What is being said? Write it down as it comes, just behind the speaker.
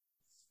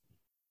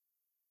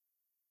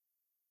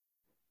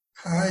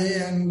Hi,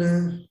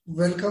 and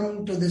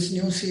welcome to this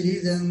new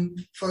series.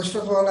 And first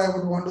of all, I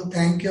would want to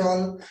thank you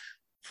all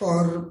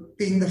for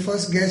being the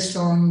first guest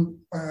on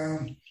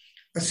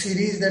a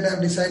series that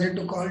I've decided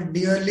to call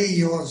Dearly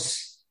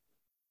Yours.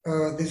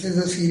 This is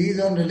a series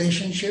on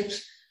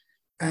relationships,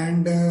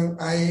 and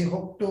I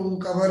hope to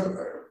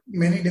cover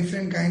many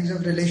different kinds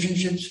of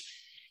relationships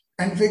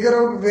and figure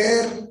out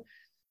where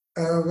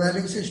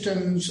value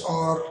systems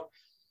or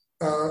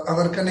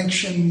our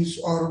connections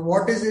or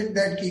what is it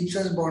that keeps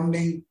us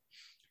bonding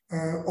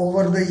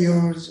over the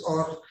years,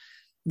 or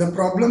the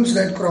problems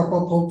that crop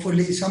up,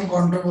 hopefully some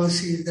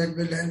controversies that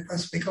will help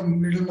us become a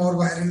little more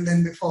viral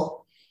than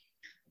before.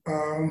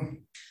 Um,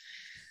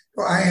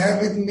 so I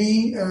have with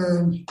me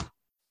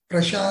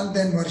Prashant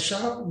and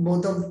Varsha.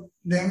 Both of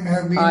them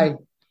have been Hi.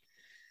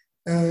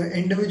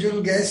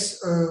 individual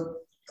guests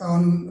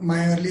on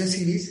my earlier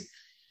series.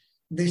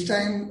 This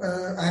time,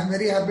 I'm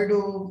very happy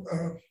to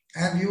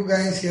have you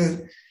guys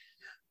here.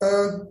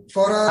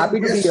 For our Happy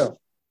to be here. guests,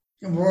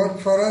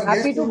 for our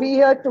Happy guests to be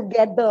here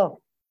together.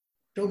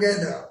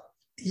 together,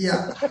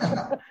 yeah.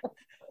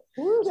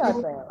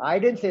 So, I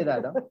didn't say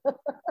that. Huh?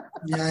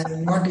 yeah,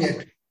 not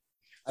yet.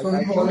 So I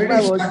we've choose already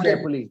my words started.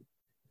 carefully.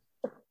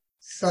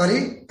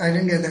 Sorry, I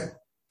didn't get that.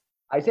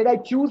 I said I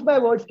choose my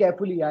words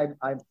carefully. I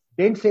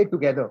didn't say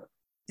together.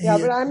 Yeah,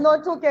 Yeah. but I'm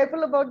not so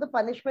careful about the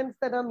punishments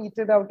that are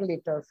meted out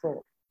later.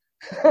 So,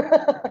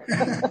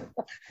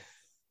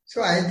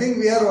 So I think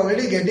we are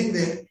already getting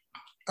there.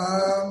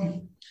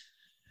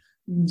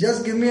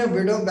 Just give me a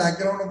bit of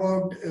background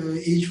about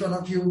each one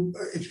of you,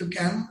 if you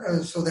can,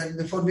 so that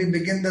before we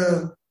begin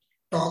the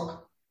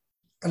talk,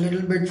 a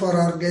little bit for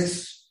our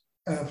guests,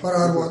 for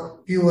our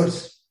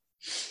viewers.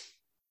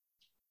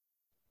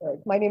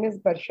 my name is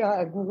Varsha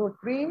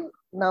Agnihotri,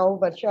 now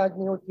Varsha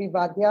Agnihotri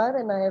Vadyar,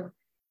 and I have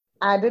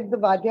added the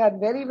Vadyar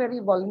very, very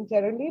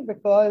voluntarily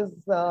because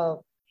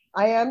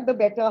I am the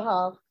better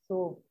half.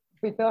 So,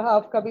 better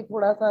half का भी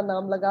थोड़ा सा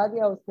नाम लगा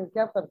दिया, उसमें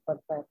क्या फर्क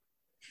पड़ता है?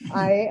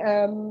 I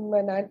am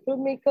an art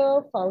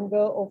filmmaker,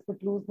 founder of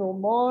Footloose No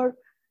More,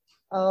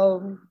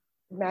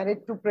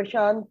 married to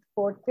Prashant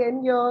for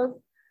 10 years,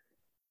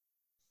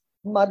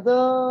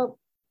 mother,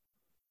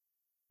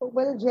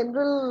 well,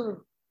 general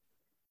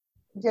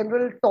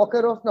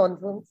talker of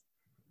nonsense,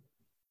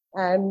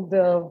 and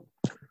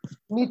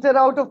meter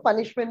out of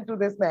punishment to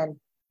this man.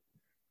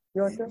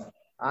 Your turn.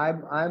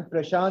 I'm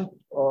Prashant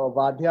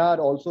Vadhyar,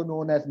 also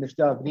known as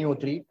Mr.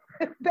 Agnihotri,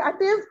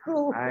 That is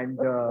true. and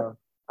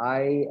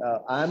I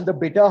am the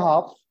bitter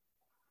half.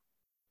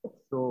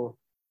 So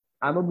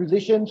I'm a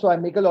musician, so I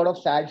make a lot of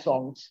sad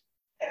songs.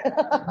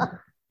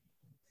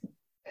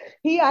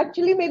 He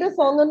actually made a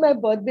song on my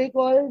birthday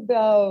called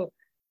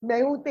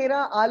मैं हूँ तेरा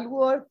आलू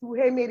और तू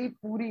है मेरी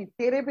पूरी,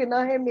 तेरे बिना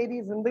है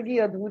मेरी जिंदगी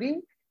अधूरी,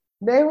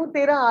 मैं हूँ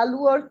तेरा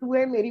आलू और तू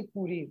है मेरी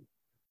पूरी.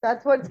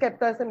 That's what's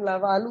kept us in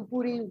love. Aloo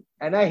puri.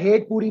 And I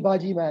hate puri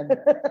bhaji, man.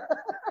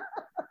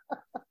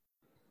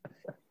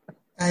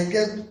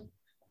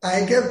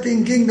 I kept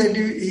thinking that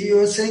you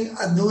were saying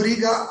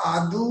adhuri ka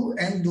adu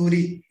and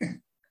duri.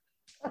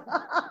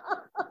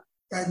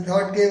 I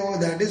thought,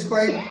 that is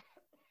quite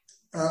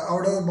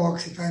out of the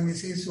box, if I may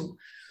say so.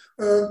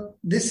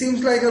 This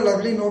seems like a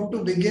lovely note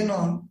to begin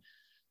on.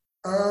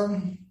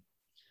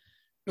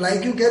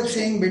 Like you kept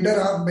saying, better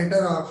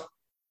half.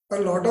 A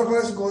lot of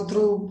us go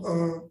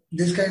through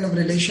this kind of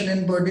relation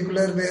in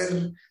particular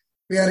where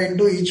we are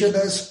into each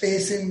other's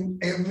space in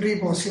every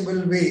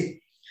possible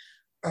way.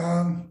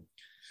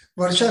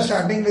 Varsha,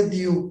 starting with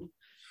you,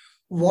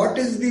 what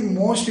is the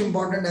most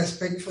important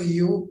aspect for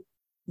you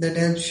that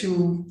helps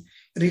you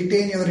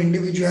retain your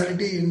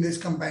individuality in this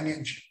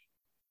companionship?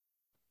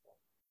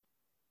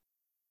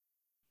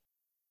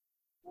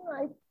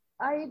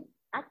 I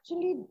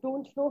actually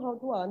don't know how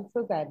to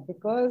answer that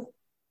because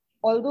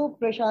although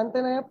Prashant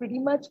and I are pretty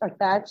much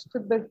attached to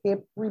the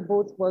hip, we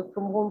both work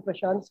from home.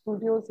 Prashant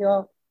studios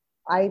here,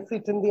 I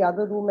sit in the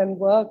other room and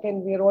work,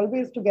 and we're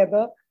always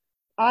together.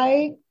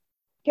 I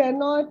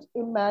cannot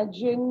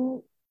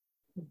imagine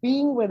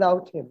being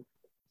without him.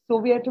 So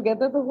we are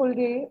together the whole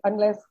day,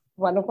 unless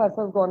one of us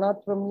has gone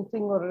out for a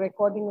meeting or a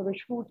recording or a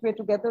shoot. We're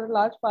together a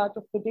large part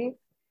of the day.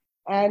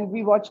 And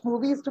we watch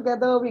movies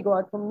together, we go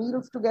out for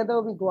meals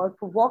together, we go out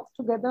for walks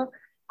together.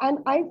 And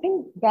I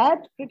think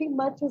that pretty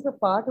much is a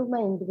part of my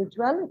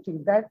individuality,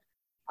 that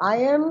I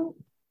am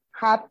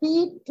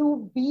happy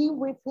to be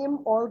with him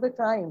all the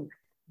time.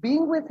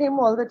 Being with him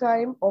all the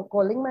time or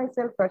calling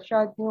myself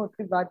Varsha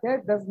Agnihotri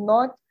Vadyar does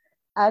not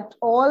at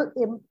all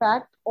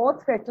impact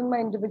or threaten my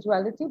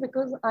individuality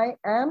because I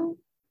am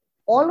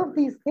all of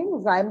these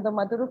things. I'm the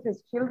mother of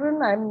his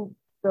children. I'm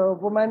the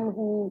woman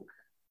who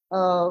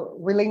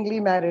willingly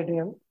married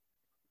him.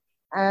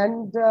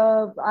 And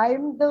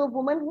I'm the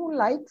woman who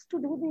likes to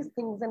do these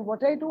things. And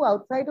what I do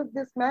outside of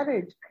this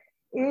marriage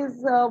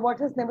is what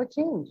has never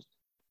changed.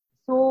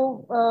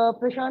 So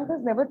Prashant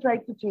has never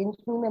tried to change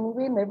me in any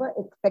way, never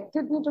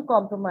expected me to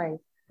compromise.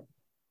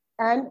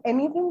 And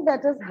anything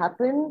that has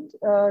happened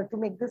to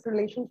make this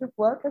relationship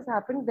work has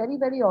happened very,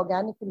 very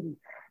organically.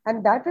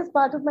 And that is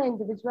part of my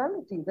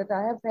individuality, that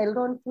I have held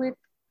on to it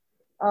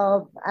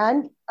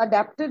and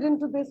adapted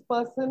into this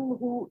person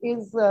who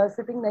is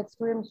sitting next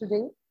to him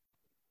today.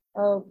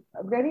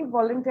 Very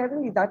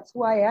voluntarily, that's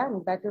who I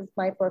am. That is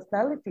my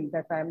personality,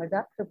 that I'm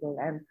adaptable.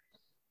 And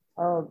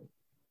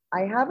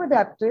I have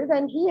adapted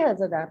and he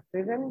has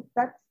adapted, and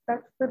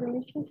that's the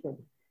relationship.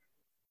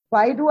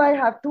 Why do I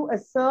have to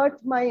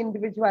assert my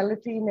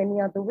individuality in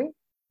any other way?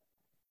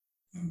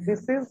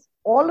 This is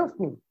all of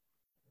me.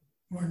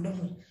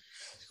 Wonderful.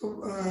 So,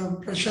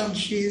 Prashant,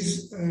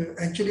 she's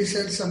actually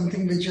said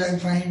something which I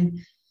find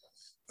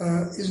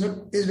is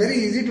very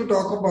easy to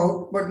talk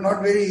about, but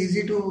not very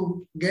easy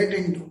to get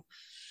into.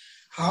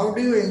 How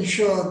do you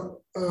ensure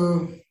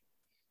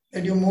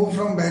that you move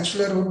from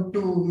bachelorhood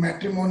to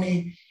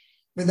matrimony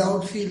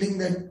without feeling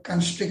that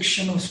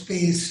constriction of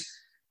space?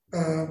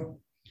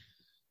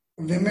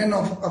 Women,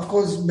 of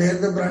course, bear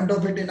the brunt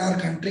of it in our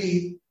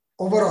country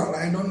overall.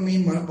 I don't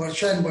mean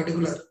Varsha in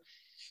particular.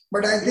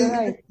 But I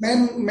think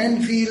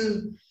men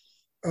feel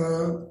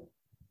that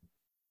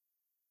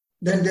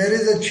there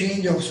is a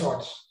change of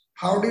sorts.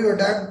 How do you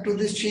adapt to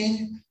this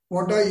change?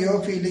 What are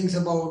your feelings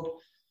about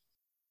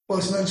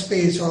personal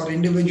space or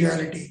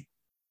individuality?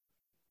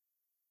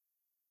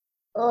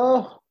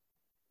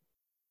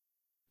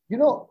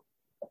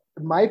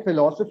 My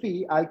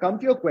philosophy, I'll come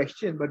to your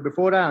question, but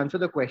before I answer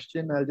the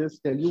question, I'll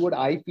just tell you what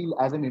I feel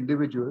as an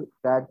individual,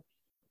 that,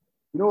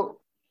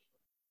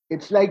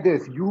 it's like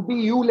this: you be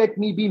you, let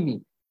me be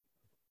me.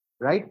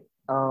 Right?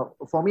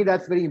 For me,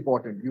 that's very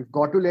important. You've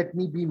got to let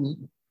me be me.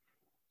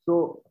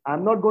 So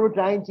I'm not going to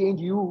try and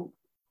change you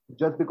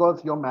just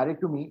because you're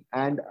married to me,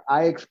 and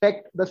I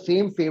expect the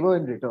same favor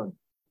in return.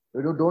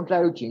 Don't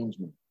try to change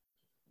me.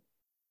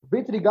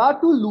 With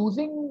regard to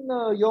losing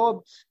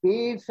your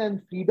space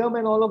and freedom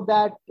and all of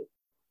that,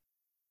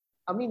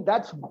 I mean,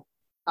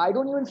 I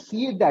don't even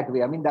see it that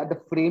way. I mean, that the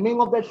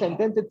framing of that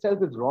sentence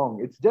itself is wrong.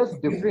 It's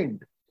just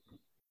different.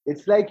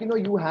 It's like,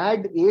 you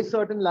had a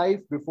certain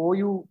life before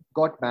you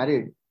got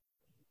married.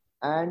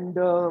 And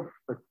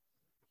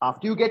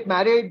after you get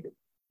married,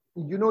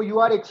 you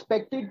are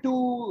expected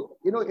to,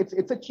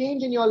 it's a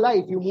change in your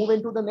life. You move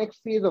into the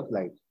next phase of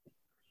life.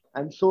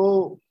 And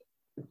so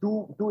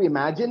to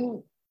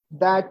imagine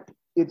that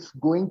it's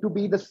going to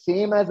be the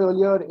same as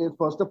earlier,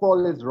 first of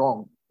all, is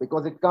wrong,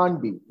 because it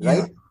can't be, right?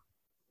 Yeah.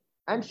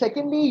 And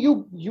secondly,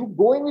 you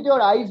go in with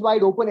your eyes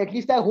wide open. At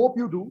least I hope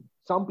you do.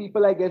 Some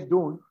people, I guess,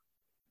 don't.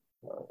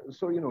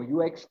 So,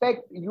 you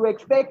expect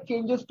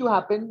changes to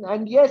happen.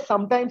 And yes,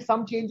 sometimes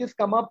some changes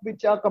come up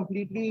which are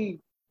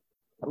completely,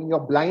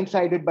 you're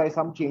blindsided by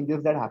some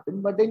changes that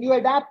happen, but then you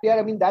adapt.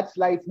 Yeah, that's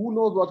life. Who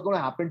knows what's going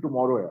to happen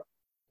tomorrow? Yeah?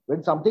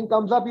 When something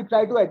comes up, you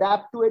try to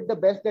adapt to it the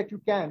best that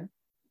you can.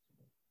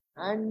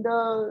 And,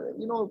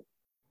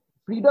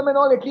 freedom and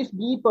all, at least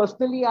me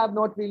personally, I've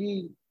not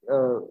really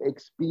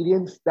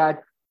experienced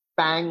that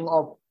pang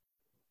of,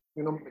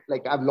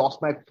 like I've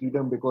lost my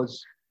freedom,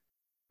 because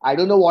I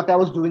don't know what I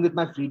was doing with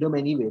my freedom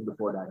anyway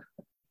before that.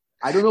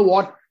 I don't know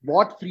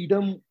what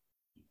freedom,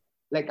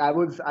 I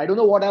don't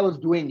know what I was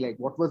doing. Like,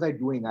 what was I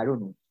doing? I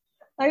don't know.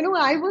 I know,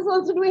 I was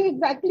also doing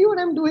exactly what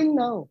I'm doing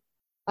now.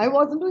 I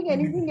wasn't doing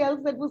anything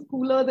else that was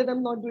cooler that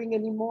I'm not doing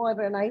anymore.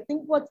 And I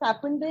think what's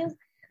happened is,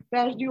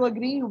 Prash, do you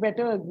agree? You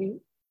better agree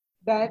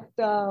that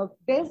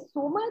there's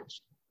so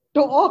much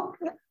talk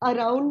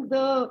around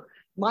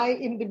my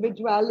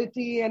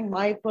individuality and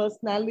my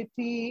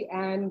personality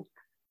and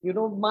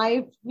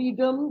my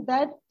freedom,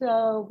 that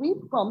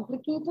we've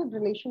complicated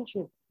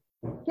relationships.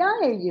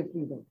 Kya hai ye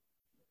freedom?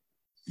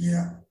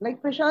 Yeah.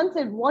 Like Prashant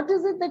said, what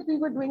is it that we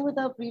were doing with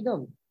our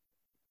freedom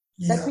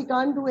that we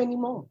can't do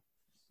anymore?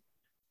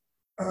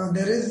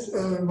 There is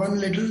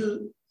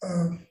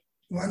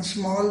one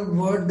small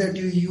word that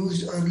you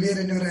used earlier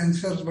in your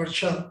answers,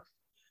 Varsha,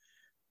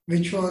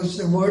 which was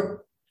the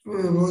word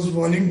was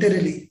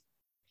voluntarily.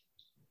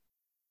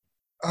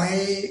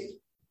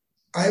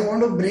 I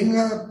want to bring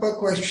up a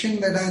question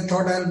that I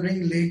thought I'll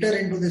bring later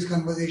into this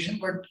conversation,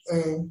 but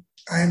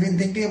I have been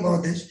thinking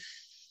about this.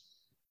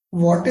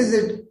 What is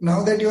it,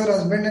 now that you're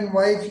husband and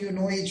wife, you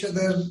know each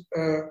other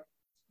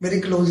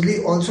very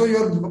closely, also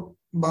you're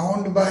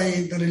bound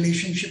by the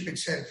relationship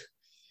itself.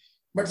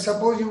 But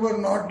suppose you were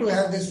not to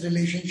have this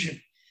relationship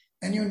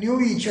and you knew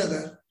each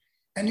other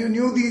and you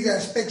knew these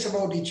aspects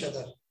about each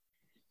other.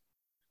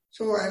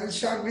 So I will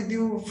start with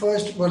you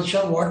first,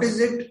 Varsha. What is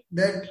it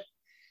that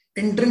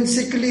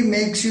intrinsically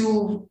makes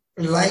you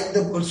like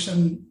the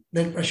person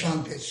that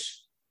Prashant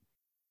is?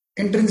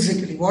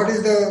 Intrinsically, what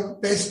is the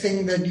best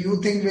thing that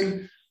you think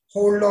will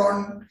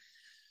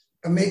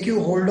make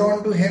you hold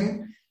on to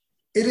him,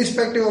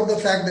 irrespective of the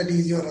fact that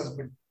he's your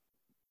husband?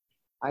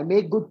 I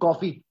make good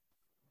coffee.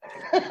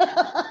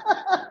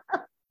 I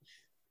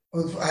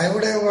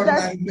would have got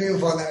married to you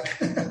for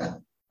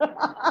that.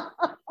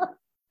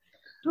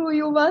 True,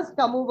 you must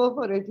come over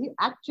for it. He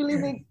actually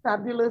makes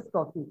fabulous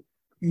coffee.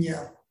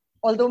 Yeah.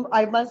 Although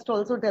I must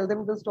also tell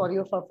them the story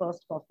of our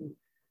first coffee.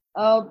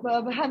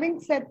 Having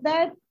said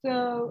that,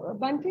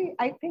 Bunty,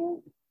 I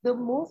think the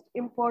most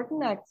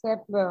important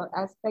aspect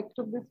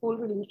of this whole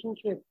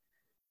relationship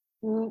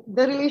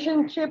The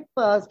relationship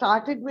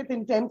started with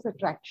intense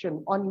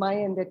attraction, on my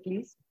end at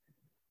least.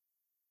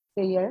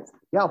 Say yes?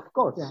 Yeah, of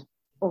course. Yeah.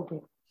 Okay.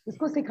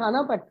 Isko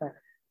sikhana padta hai.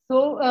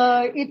 So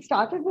it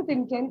started with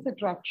intense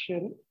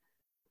attraction.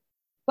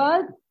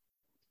 But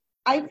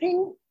I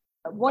think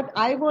what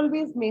I've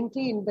always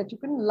maintained, that you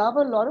can love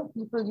a lot of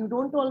people, you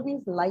don't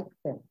always like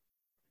them.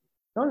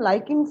 You know,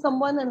 liking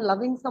someone and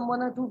loving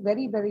someone are two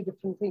very, very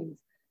different things.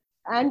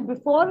 And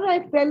before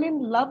I fell in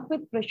love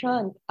with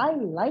Prashant, I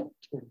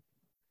liked him.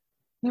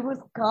 He was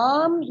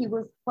calm, he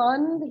was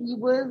fun, he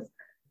was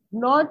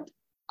not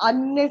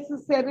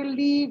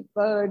unnecessarily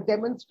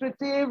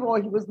demonstrative,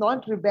 or he was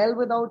not rebel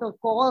without a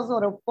cause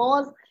or a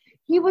pause.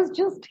 He was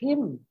just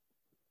him.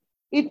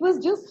 It was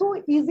just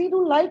so easy to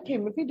like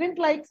him. If he didn't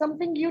like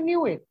something, you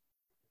knew it.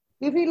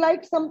 If he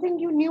liked something,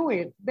 you knew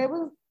it. There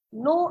was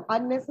no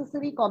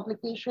unnecessary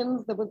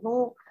complications. There was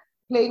no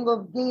playing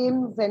of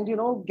games and,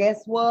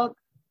 guesswork.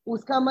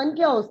 Uska man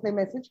kya, usne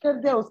message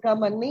kar diya, uska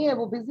man nahi hai,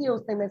 wo busy hai,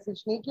 usne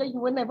message nahi kiya. You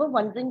were never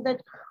wondering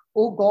that,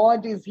 oh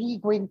God, is he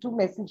going to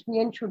message me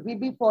and should we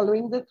be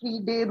following the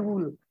 3-day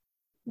rule?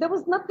 There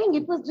was nothing.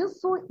 It was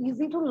just so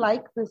easy to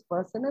like this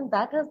person, and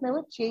that has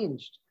never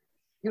changed.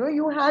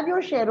 You have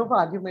your share of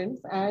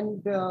arguments,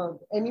 and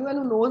anyone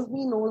who knows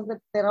me knows that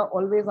there are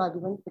always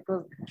arguments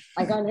because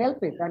I can't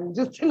help it. I'm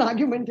just an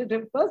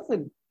argumentative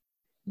person.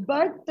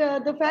 But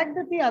the fact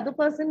that the other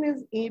person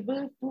is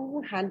able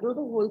to handle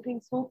the whole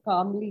thing so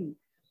calmly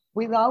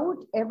without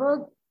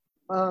ever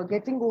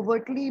getting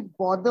overtly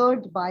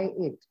bothered by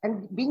it.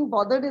 And being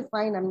bothered is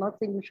fine. I'm not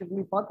saying you shouldn't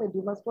be bothered.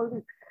 You must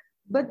always.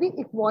 But the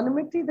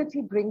equanimity that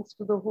he brings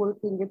to the whole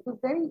thing, it was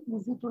very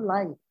easy to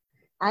like.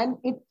 And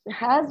it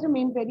has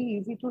remained very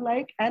easy to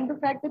like. And the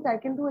fact that I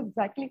can do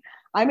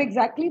I'm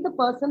exactly the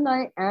person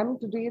I am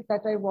today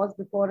that I was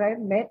before I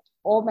met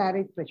or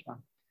married Prashant.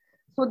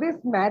 So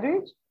this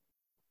marriage,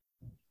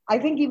 I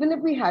think even if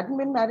we hadn't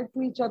been married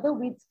to each other,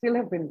 we'd still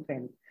have been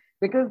friends.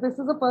 Because this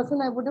is a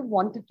person I would have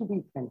wanted to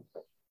be friends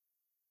with.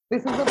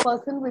 This is a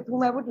person with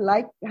whom I would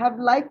have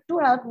liked to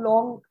have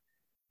long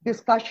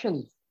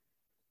discussions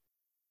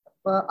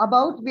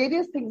about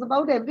various things,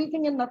 about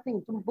everything and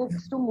nothing, from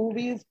books to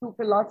movies to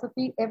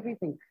philosophy,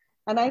 everything.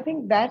 And I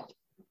think that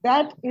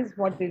is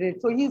what did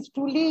it. So he's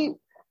truly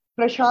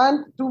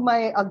Prashant to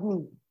my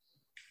Agni.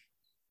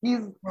 He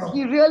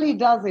really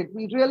does it.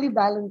 We really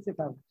balance it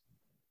out.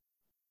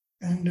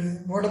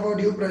 And what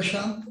about you,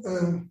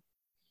 Prashant?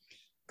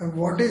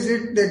 What is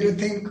it that you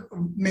think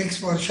makes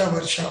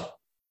Varsha?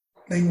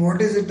 Like,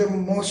 what is it the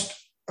most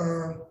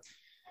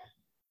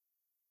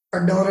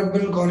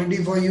adorable quality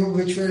for you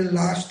which will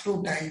last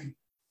through time?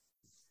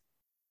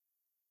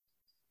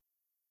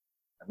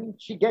 I mean,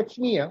 she gets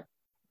me here.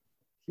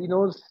 She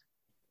knows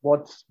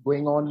what's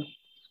going on.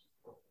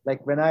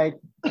 Like when I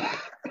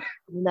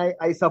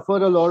suffer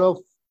a lot of,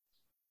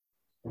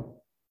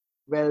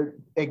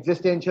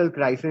 existential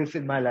crisis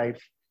in my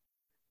life,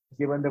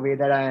 given the way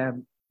that I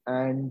am.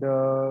 And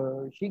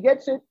she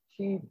gets it.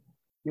 She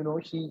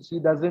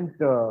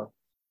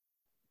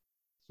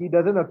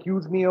doesn't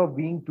accuse me of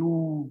being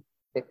too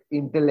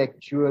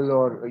intellectual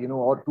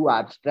or too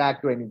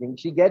abstract or anything.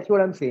 She gets what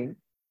I'm saying.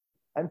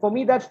 And for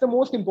me, that's the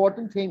most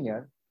important thing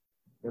here,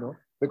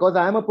 because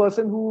I'm a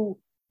person who,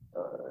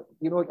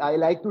 I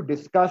like to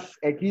discuss,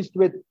 at least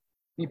with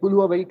people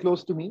who are very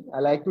close to me. I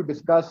like to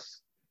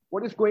discuss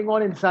what is going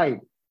on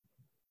inside,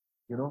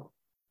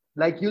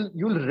 like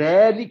you'll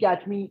rarely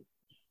catch me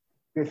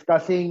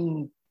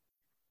discussing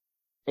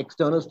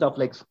external stuff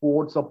like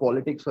sports or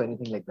politics or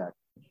anything like that.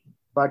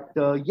 But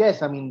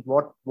yes, I mean,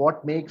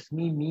 what makes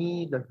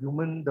me, the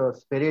human, the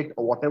spirit,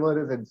 or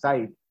whatever is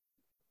inside.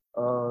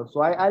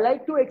 So I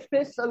like to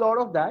express a lot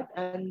of that,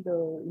 and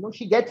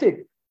she gets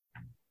it.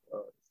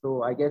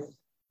 So I guess.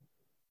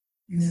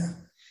 Yeah.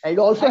 It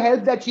also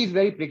helps that she's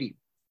very pretty.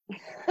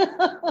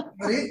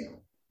 Sorry?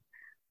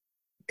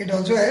 It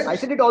also helps? I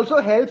said it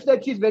also helps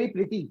that she's very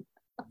pretty.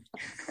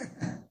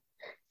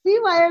 See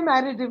why I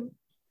married him.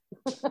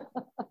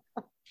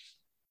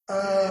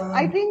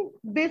 I think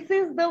this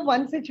is the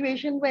one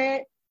situation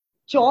where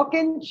chalk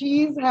and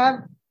cheese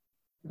have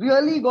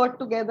really got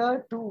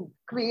together to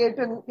create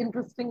an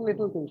interesting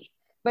little dish.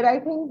 But I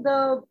think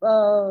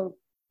the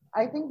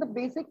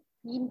basic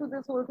theme to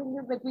this whole thing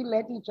is that we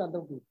let each other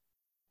be.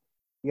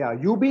 Yeah,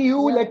 you be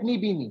you, let me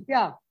be me.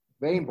 Yeah.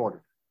 Very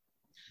important.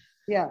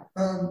 Yeah.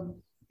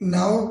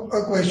 Now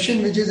a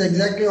question which is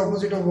exactly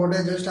opposite of what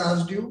I just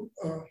asked you.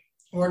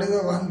 What is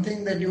the one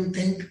thing that you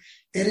think,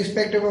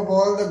 irrespective of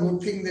all the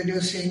good things that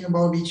you're saying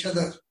about each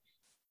other?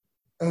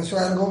 So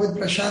I'll go with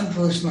Prashant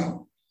first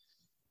now.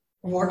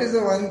 What is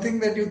the one thing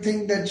that you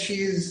think that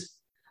she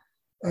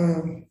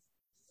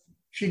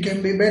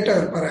can be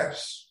better,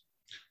 perhaps?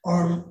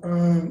 Or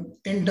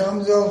in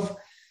terms of,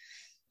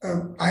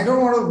 I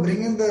don't want to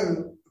bring in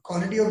the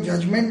quality of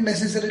judgment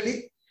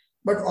necessarily,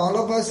 but all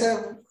of us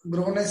have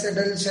grown as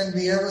adults and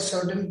we have a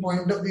certain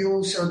point of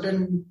view,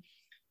 certain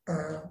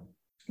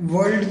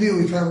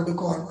worldview, if I were to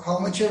call, how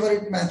much ever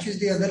it matches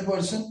the other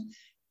person,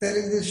 there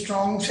is this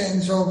strong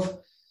sense of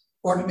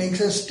what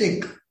makes us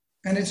tick.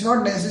 And it's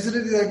not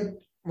necessarily that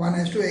one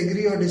has to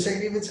agree or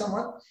disagree with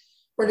someone.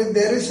 But if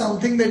there is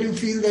something that you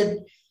feel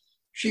that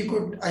she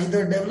could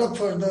either develop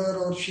further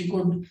or she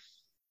could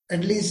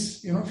at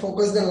least,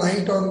 focus the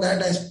light on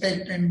that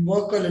aspect and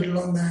work a little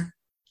on that,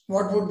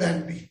 what would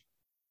that be?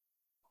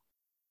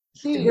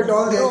 See, If at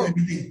all there is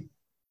anything.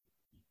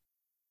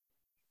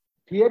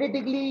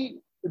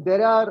 Theoretically,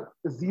 there are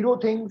 0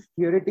 things.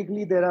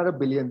 Theoretically, there are a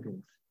billion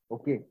things.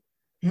 Okay.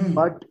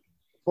 But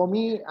for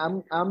me,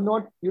 I'm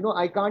not,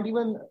 I can't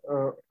even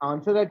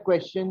answer that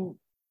question.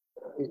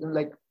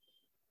 Like,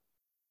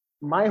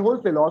 my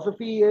whole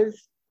philosophy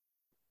is,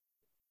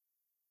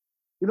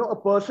 a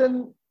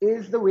person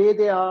is the way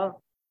they are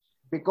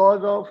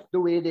because of the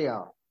way they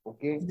are.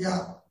 Okay.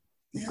 Yeah.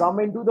 You come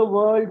into the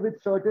world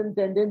with certain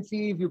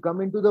tendencies. You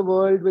come into the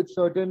world with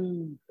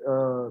certain,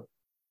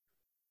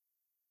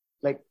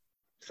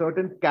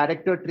 certain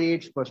character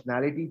traits,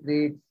 personality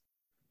traits,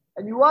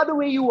 and you are the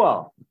way you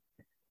are.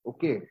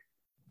 Okay.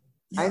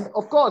 Yeah. And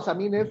of course, I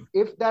mean,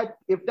 if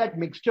that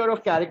mixture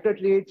of character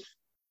traits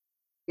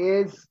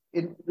is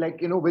in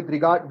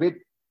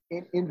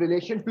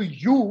relation to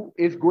you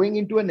is going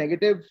into a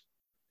negative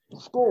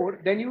score,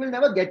 then you will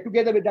never get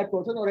together with that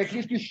person, or at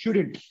least you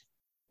shouldn't.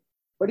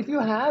 But if you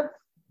have,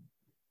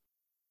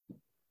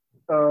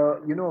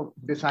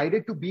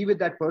 decided to be with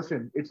that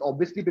person, it's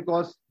obviously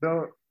because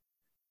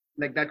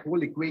that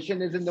whole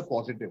equation is in the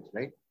positives,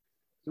 right?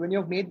 So when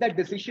you've made that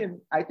decision,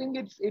 I think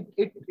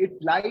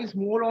it lies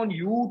more on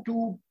you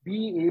to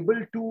be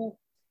able to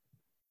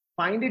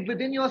find it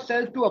within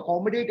yourself to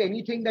accommodate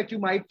anything that you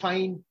might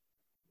find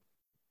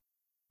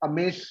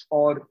amiss,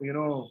 or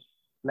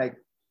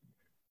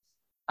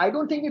I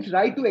don't think it's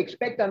right to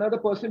expect another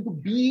person to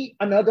be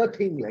another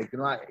thing.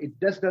 It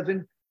just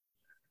doesn't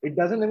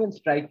even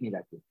strike me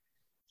that way.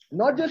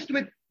 Not just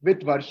with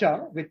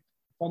Varsha,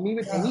 for me,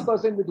 with any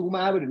person with whom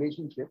I have a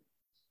relationship,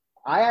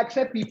 I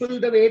accept people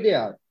the way they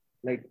are.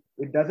 Like,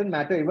 it doesn't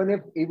matter,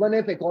 even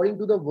if according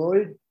to the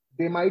world,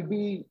 they might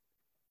be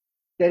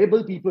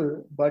terrible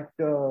people. But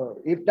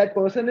if that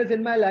person is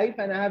in my life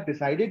and I have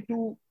decided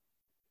to,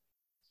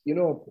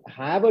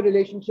 have a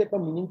relationship, a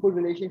meaningful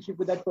relationship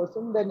with that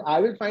person, then I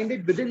will find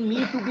it within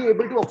me to be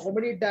able to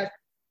accommodate that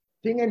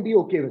thing and be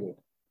okay with it.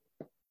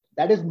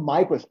 That is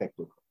my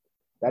perspective.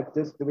 That's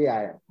just the way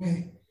I am.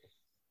 Okay.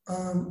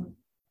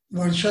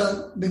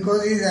 Varsha,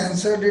 because he's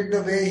answered it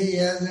the way he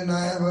has, and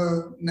I have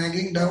a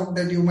nagging doubt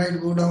that you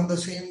might go down the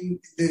same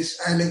this.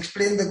 I'll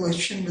explain the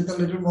question with a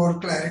little more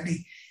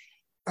clarity.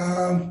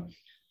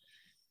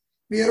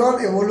 We are all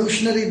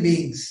evolutionary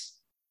beings.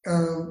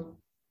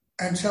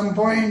 At some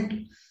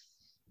point,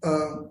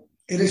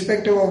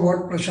 irrespective of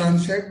what Prashant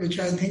said, which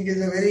I think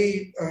is a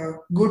very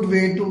good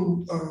way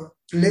to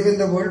live in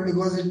the world,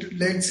 because it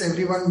lets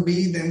everyone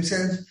be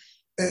themselves.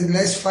 There's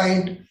less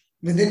fight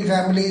within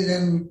families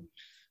and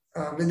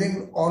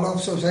within all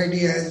of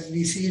society as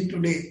we see it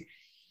today.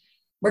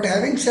 But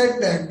having said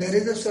that, there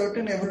is a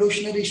certain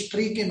evolutionary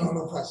streak in all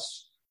of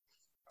us,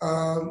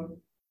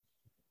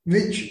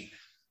 which,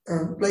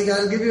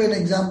 I'll give you an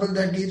example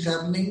that keeps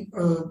happening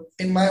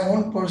in my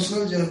own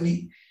personal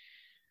journey.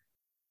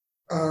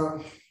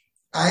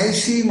 I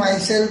see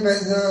myself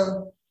as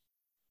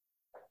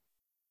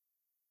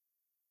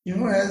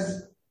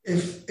as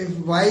if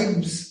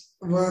vibes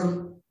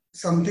were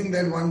something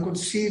that one could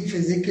see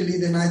physically,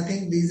 then I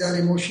think these are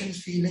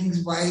emotions,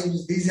 feelings,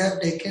 vibes. These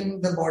have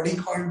taken the body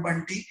called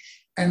Bunty,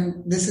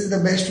 and this is the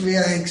best way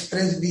I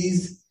express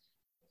these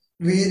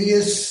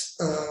various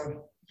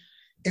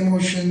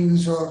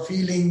emotions or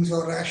feelings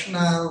or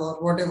rationale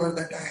or whatever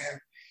that I have.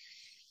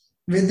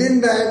 Within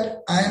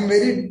that, I am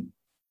very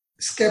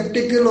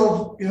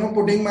skeptical of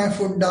putting my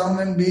foot down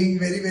and being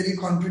very, very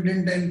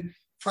confident and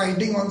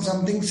fighting on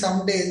something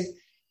some days,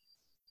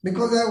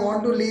 because I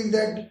want to leave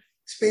that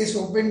space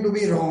open to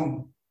be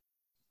wrong.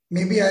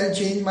 Maybe I'll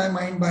change my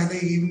mind by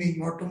the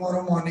evening or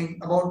tomorrow morning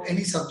about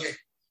any subject.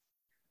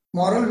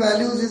 Moral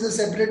values is a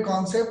separate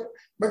concept,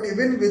 but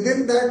even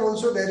within that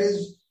also there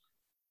is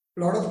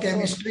a lot of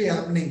chemistry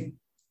happening.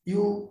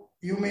 You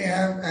may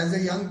have, as a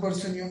young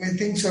person, you may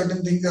think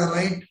certain things are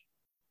right.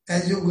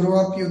 As you grow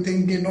up, you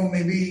think,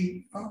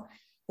 maybe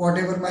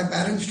whatever my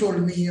parents told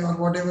me or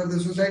whatever the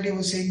society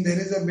was saying, there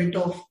is a bit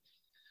of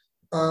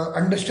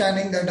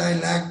understanding that I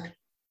lacked.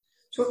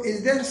 So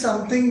is there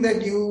something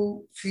that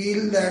you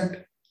feel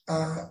that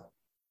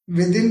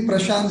within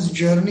Prashant's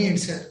journey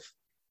itself,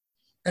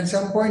 at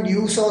some point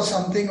you saw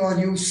something or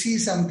you see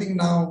something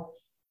now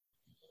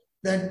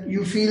that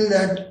you feel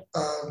that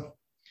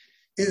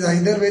is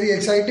either very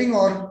exciting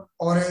or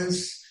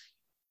else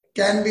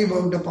can be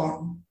worked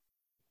upon?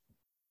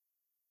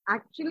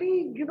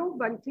 Actually,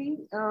 Bunty,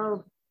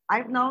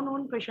 I've now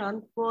known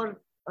Prashant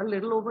for a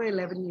little over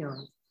 11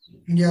 years.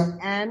 Yeah.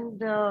 And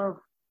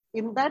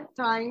in that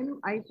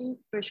time, I think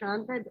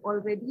Prashant had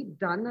already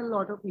done a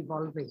lot of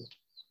evolving.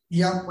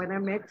 Yeah. When I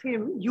met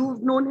him,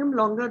 you've known him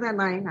longer than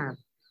I have.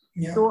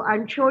 Yeah. So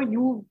I'm sure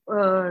you've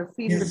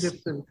seen the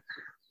difference.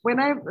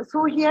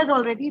 So he had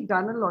already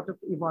done a lot of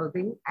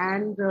evolving.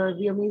 And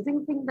the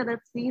amazing thing that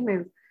I've seen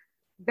is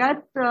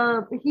that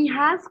he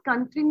has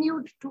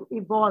continued to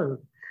evolve.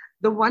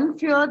 The one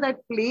fear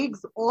that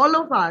plagues all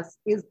of us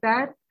is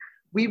that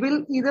we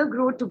will either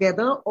grow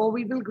together or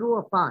we will grow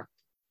apart.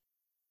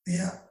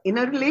 Yeah. In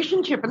a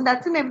relationship, and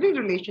that's in every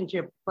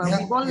relationship.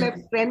 We've all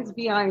left friends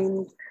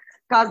behind,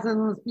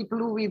 cousins, people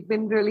who we've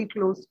been really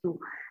close to.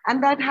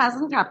 And that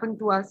hasn't happened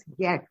to us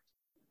yet.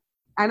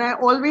 And I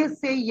always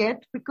say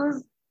yet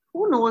because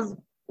who knows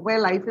where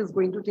life is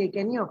going to take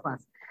any of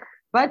us.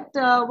 But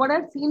what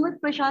I've seen with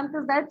Prashant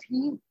is that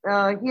he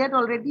had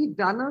already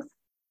done a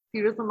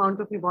serious amount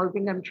of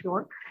evolving, I'm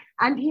sure.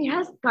 And he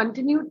has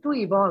continued to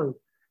evolve.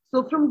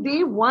 So from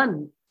day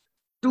one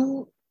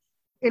to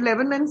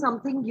 11 and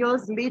something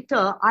years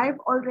later, I've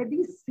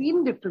already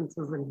seen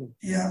differences in him.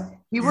 Yeah.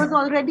 He was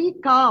already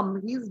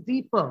calm. He's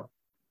deeper.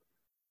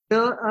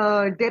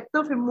 The depth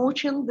of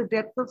emotion, the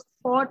depth of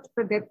thought,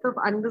 the depth of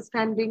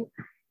understanding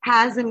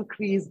has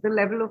increased. The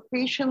level of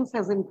patience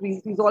has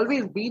increased. He's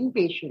always been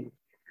patient.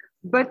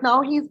 But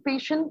now he's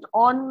patient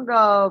on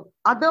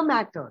other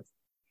matters.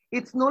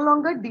 It's no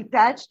longer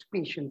detached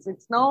patience.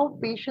 It's now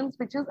patience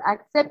which is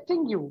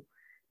accepting you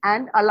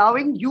and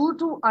allowing you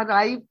to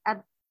arrive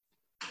at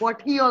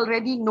what he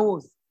already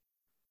knows.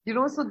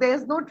 So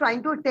there's no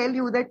trying to tell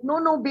you that,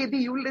 no, baby,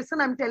 you listen,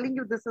 I'm telling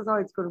you this is how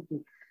it's going to be.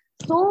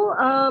 So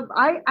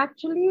I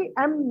actually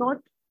am no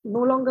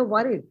longer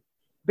worried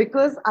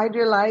because I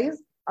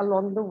realized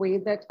along the way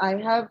that I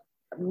have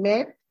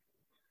met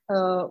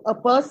a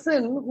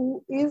person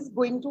who is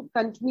going to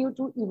continue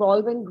to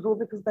evolve and grow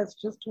because that's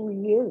just who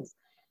he is.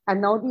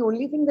 And now the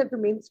only thing that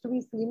remains to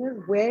be seen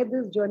is where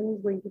this journey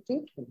is going to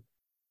take him.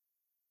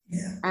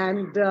 Yeah.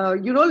 And,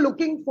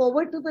 looking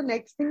forward to the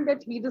next thing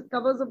that he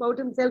discovers about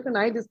himself and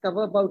I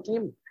discover about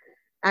him.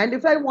 And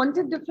if I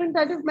wanted different,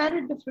 I'd have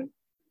married different.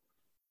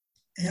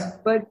 Yeah.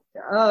 But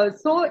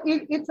so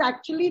it's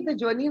actually, the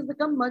journey has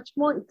become much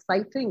more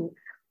exciting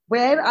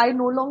where I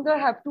no longer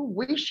have to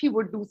wish he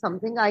would do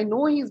something. I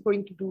know he's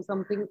going to do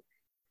something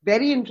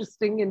very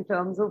interesting in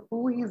terms of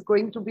who he's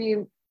going to be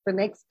in the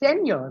next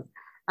 10 years.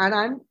 And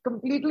I'm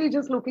completely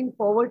just looking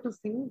forward to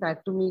seeing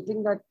that, to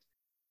meeting that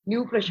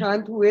new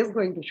Prashant who is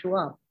going to show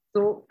up.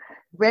 So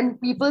when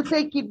people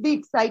say keep the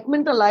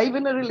excitement alive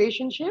in a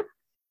relationship,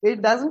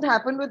 it doesn't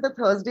happen with a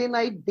Thursday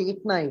night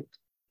date night.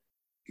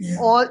 Yeah.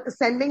 Or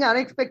sending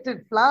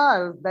unexpected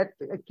flowers. That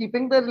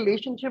keeping the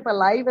relationship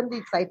alive and the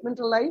excitement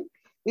alive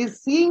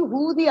is seeing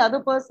who the other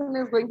person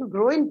is going to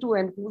grow into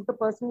and who's the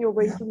person you're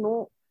going to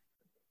know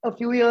a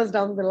few years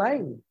down the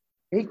line.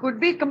 He could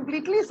be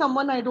completely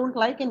someone I don't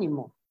like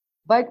anymore,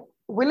 but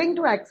willing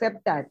to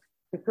accept that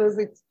because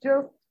it's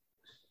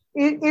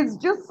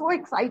just so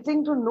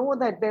exciting to know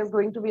that there's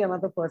going to be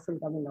another person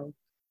coming out.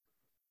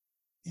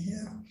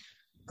 Yeah.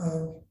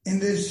 In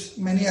this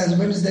many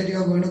husbands that you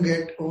are going to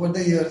get over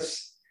the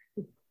years.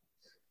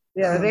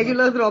 Yeah,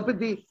 regular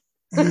Draupadi.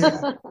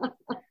 Yeah.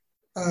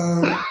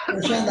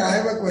 Prashant, I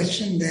have a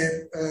question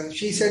there.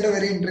 She said a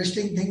very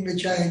interesting thing,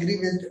 which I agree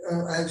with.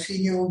 I've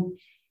seen you,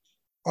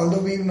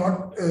 although we've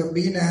not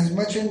been as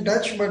much in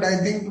touch, but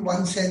I think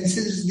one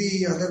senses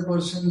the other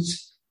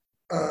person's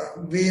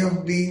way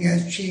of being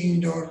has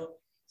changed or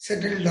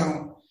settled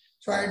down.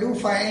 So I do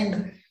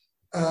find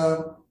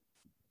that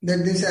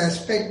this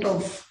aspect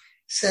of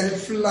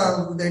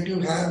self-love that you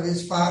have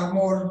is far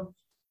more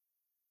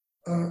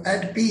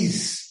at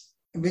peace,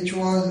 which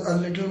was a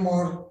little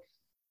more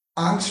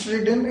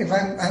angst-ridden. If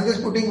I'm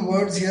just putting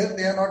words here,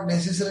 they are not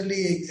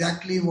necessarily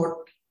exactly what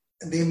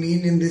they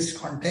mean in this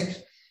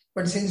context.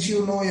 But since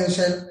you know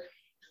yourself,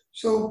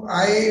 so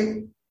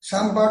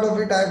some part of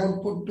it I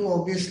would put to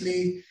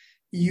obviously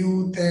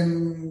youth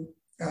and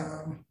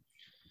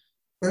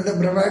the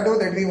bravado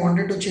that we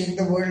wanted to change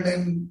the world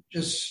and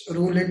just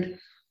rule it.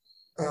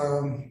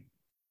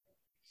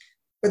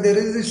 But there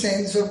is this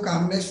sense of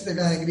calmness that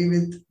I agree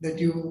with that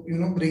you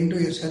bring to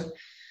yourself.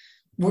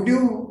 Would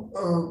you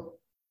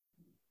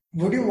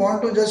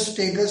want to just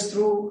take us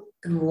through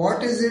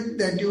what is it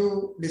that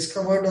you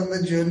discovered on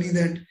the journey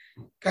that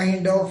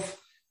kind of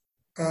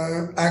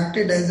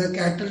acted as a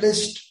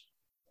catalyst,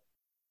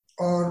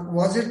 or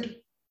was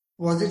it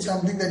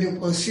something that you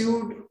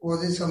pursued?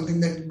 Was it something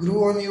that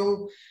grew on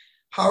you?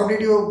 How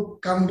did you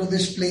come to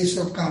this place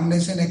of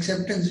calmness and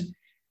acceptance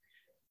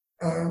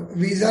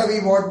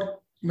vis-a-vis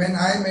when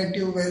I met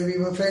you, where we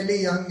were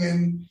fairly young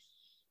and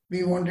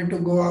we wanted to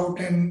go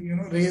out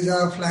and raise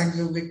our flags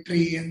of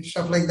victory and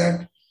stuff like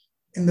that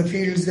in the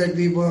fields that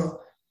we were.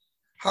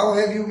 How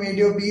have you made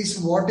your peace?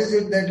 What is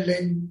it that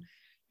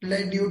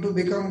led you to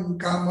become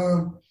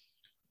calmer?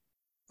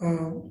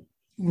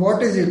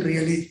 What is it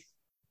really?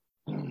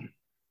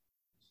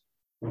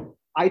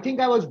 I think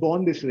I was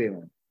born this way,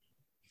 man.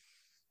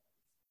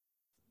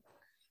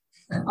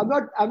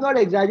 I'm not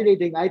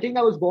exaggerating. I think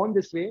I was born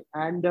this way,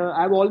 and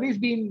I've always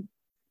been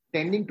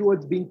tending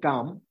towards being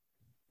calm.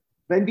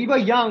 When we were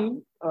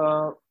young,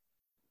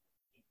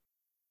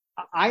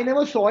 I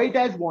never saw it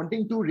as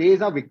wanting to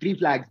raise our victory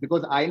flags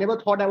because I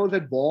never thought I was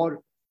at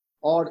war,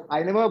 or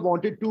I never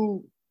wanted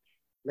to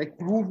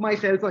prove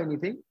myself or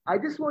anything. I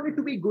just wanted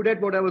to be good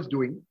at what I was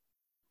doing.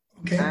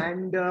 Okay.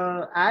 And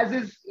as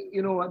is,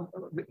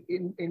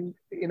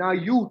 in our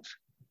youth,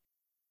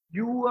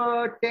 you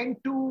tend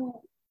to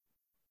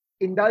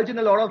indulge in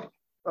a lot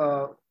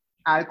of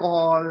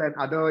alcohol and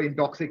other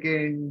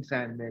intoxicants,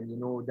 and then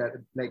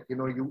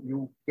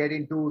you get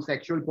into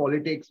sexual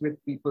politics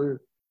with people,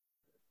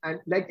 and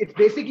like it's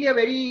basically a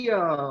very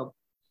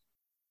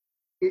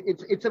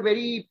it's a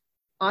very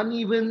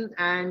uneven,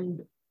 and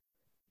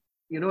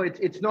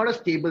it's not a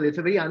stable, it's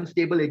a very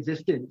unstable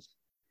existence.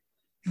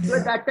 So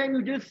at that time,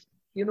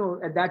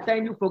 at that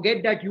time you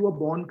forget that you were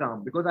born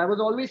calm, because I was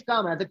always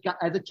calm. As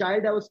a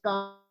child, I was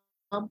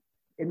calm.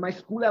 In my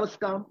school, I was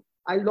calm.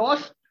 I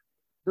lost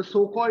the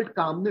so-called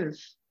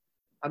calmness.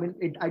 I mean,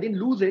 I didn't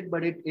lose it,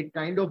 but it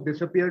kind of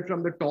disappeared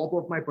from the top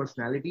of my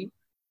personality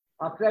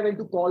after I went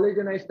to college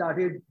and I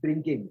started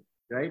drinking,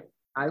 right?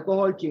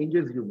 Alcohol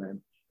changes you,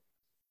 man.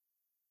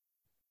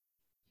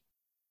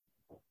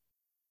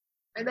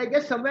 And I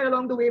guess somewhere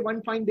along the way,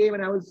 one fine day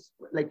when I was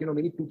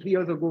maybe 2-3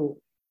 years ago,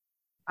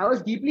 I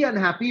was deeply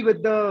unhappy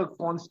with the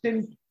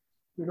constant,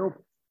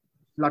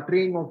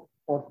 fluttering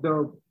of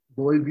the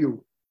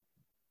worldview.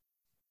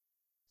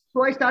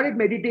 So I started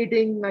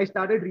meditating, I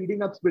started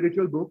reading up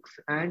spiritual books,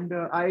 and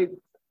I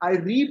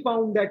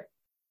refound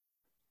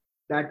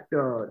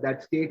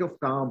that state of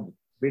calm,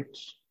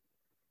 which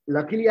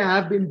luckily I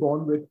have been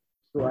born with.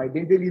 So I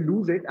didn't really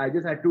lose it. I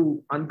just had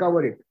to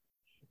uncover it.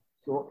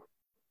 So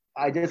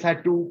I just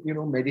had to,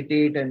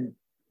 meditate and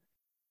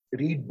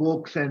read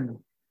books and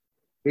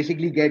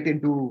basically get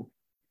into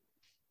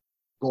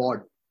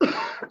God.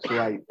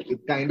 So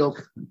it kind of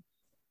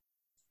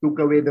took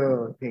away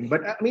the thing.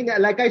 But I mean,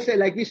 like I said,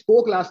 like we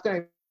spoke last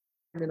time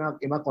in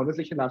our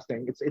conversation last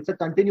time, it's a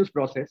continuous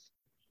process,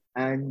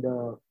 and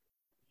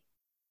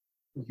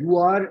you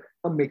are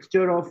a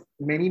mixture of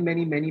many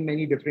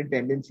different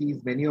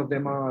tendencies. Many of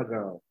them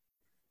are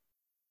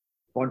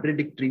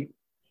contradictory.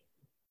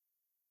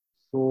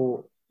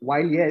 So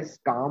while yes,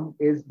 calm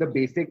is the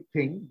basic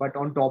thing, but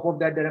on top of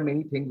that, there are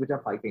many things which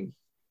are fighting.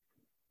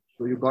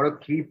 So you got to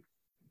keep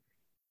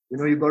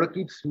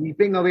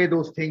sweeping away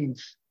those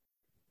things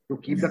to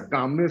keep the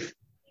calmness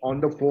on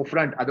the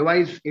forefront.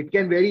 Otherwise, it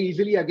can very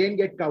easily again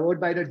get covered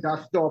by the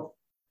dust of,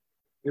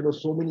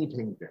 so many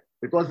things.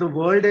 Because the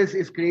world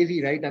is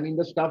crazy, right? I mean,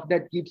 the stuff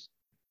that keeps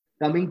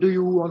coming to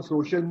you on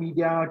social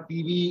media,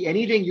 TV,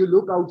 anything, you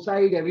look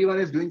outside, everyone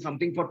is doing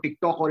something for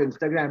TikTok or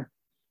Instagram.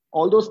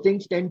 All those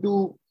things tend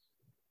to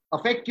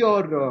affect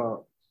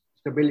your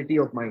stability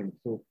of mind.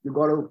 So you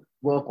got to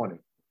work on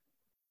it.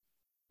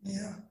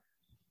 Yeah.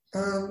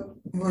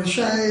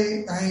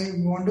 Varsha, I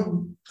want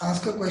to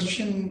ask a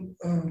question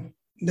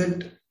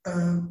that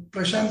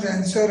Prashant's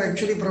answer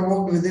actually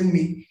provoked within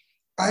me.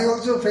 I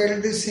also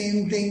felt the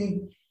same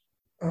thing.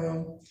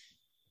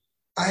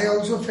 I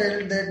also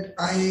felt that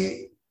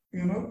I,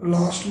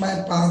 lost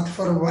my path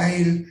for a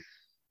while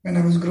when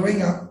I was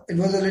growing up. It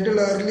was a little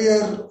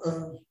earlier,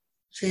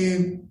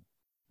 say,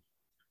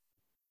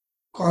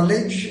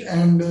 college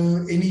and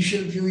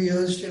initial few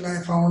years till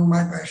I found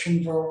my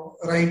passion for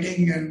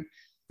writing, and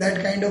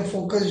that kind of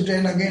focused,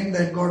 and again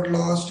that got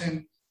lost,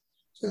 and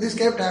so this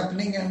kept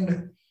happening.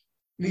 And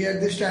we had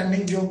this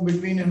standing joke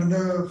between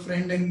another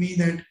friend and me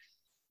that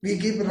we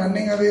keep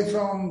running away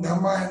from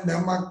Dhamma, and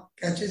Dhamma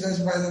catches us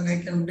by the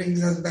neck and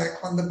brings us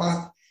back on the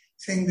path,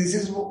 saying this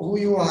is who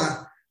you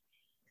are.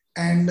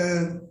 And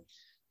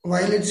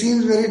while it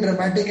seems very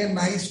dramatic and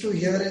nice to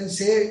hear and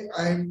say,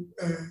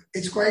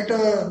 it's quite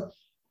a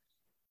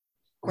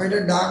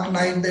dark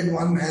night that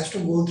one has to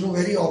go through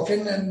very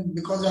often, and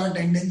because our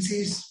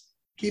tendencies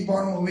keep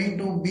on moving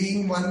to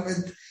being one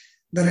with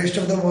the rest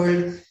of the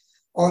world,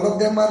 all of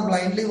them are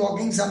blindly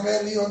walking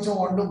somewhere. We also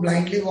want to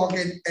blindly walk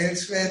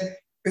elsewhere,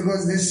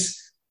 because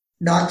this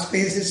dark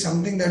space is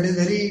something that is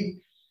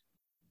very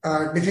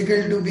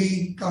difficult to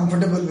be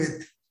comfortable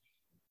with.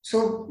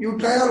 So you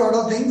try a lot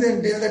of things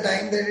until the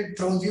time that it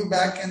throws you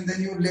back, and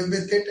then you live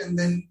with it, and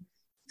then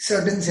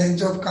certain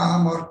sense of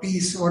calm or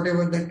peace,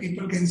 whatever that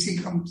people can see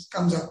comes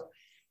up.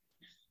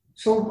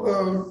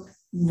 So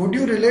would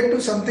you relate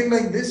to something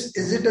like this?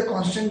 Is it a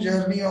constant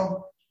journey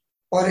or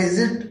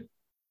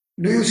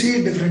do you see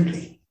it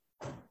differently?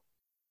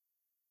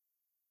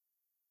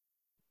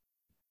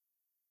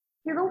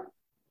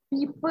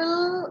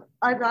 People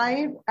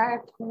arrive at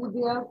who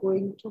they are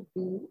going to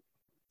be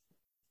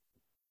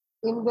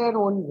in their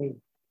own way.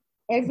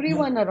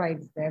 Everyone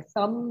arrives there.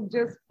 Some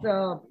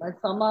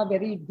are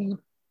very deep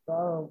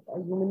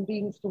human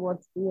beings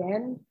towards the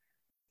end.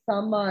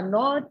 Some are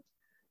not.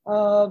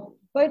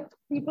 But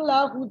people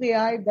are who they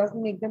are. It doesn't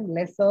make them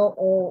lesser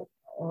or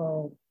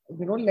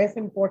less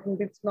important.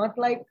 It's not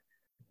like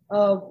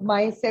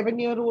my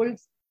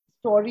 7-year-old's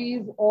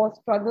stories or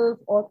struggles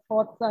or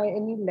thoughts are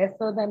any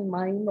lesser than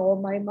mine or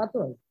my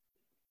mother's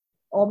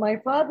or my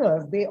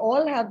father's. They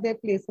all have their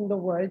place in the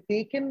world.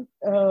 They can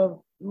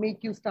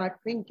make you start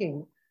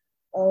thinking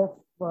of,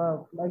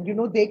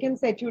 they can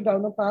set you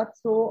down a path.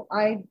 So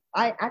I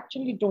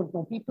actually don't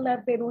know. People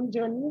have their own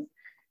journeys,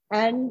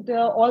 and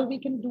all we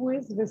can do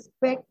is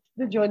respect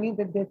the journey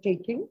that they're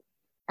taking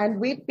and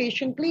wait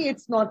patiently.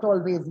 It's not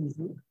always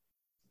easy.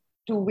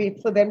 to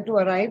wait for them to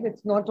arrive.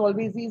 It's not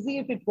always easy.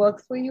 If it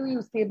works for you,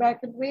 you stay back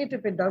and wait.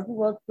 If it doesn't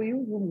work for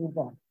you, you move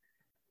on.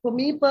 For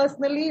me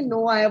personally,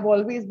 no, I have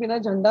always been a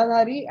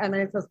Jhandadhari and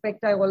I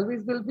suspect I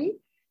always will be.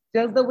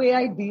 Just the way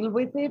I deal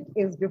with it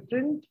is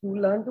different. You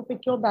learn to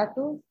pick your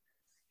battles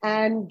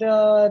and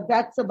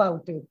that's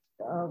about it.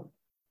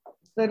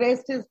 The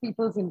rest is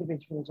people's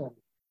individual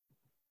journey.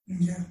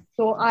 Yeah.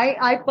 So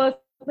I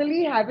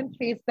personally haven't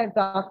faced that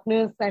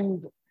darkness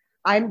and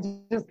I'm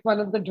just one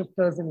of the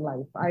drifters in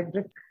life.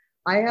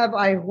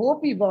 I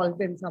hope,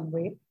 evolved in some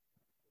way.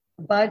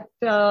 But,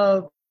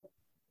 well,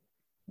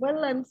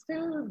 I'm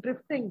still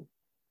drifting.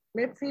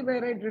 Let's see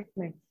where I drift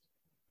next.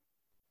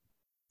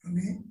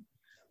 Okay.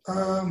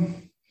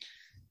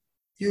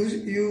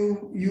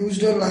 You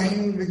used a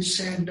line which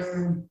said,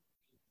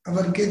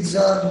 our kids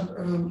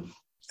are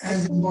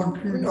as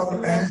important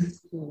or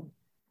as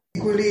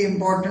equally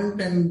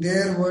important, and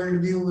their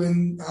worldview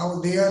and how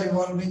they are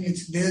evolving,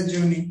 it's their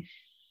journey.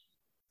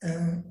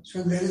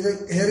 So here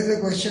is a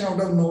question out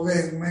of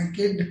nowhere. My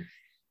kid,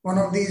 one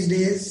of these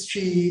days,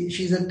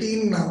 she's a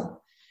teen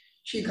now.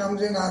 She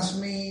comes and asks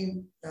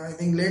me, I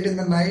think late in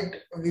the night,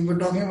 we were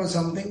talking about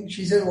something.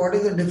 She said, what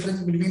is the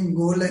difference between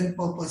goal and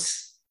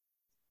purpose?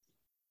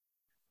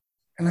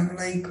 And I'm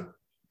like,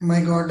 my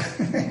God,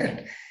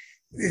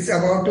 it's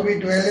about to be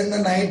 12 in the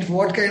night.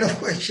 What kind of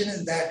question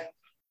is that?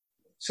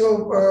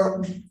 So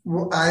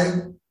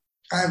while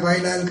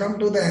I'll come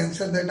to the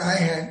answer that I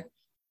had,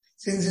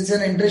 since it's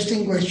an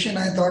interesting question,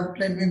 I thought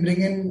let me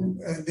bring in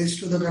this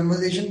to the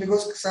conversation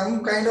because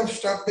some kind of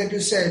stuff that you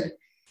said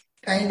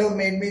kind of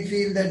made me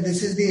feel that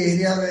this is the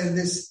area where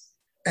this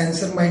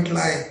answer might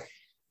lie.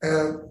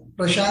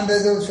 Prashant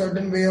has a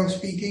certain way of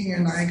speaking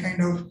and I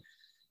kind of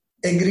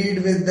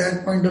agreed with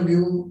that point of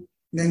view.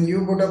 Then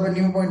you put up a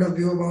new point of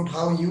view about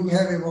how you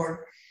have evolved.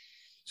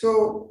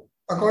 So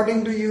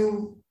according to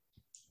you,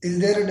 is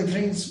there a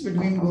difference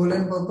between goal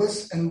and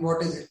purpose and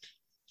what is it?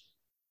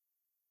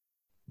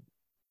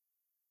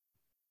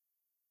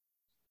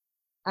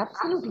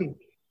 Absolutely.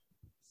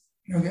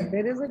 Okay.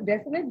 There is a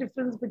definite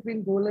difference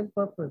between goal and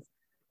purpose.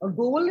 A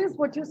goal is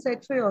what you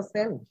set for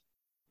yourself,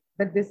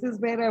 that this is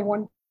where I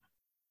want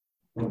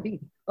to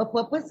be. A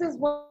purpose is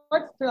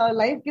what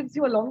life gives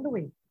you along the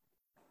way.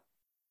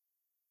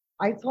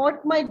 I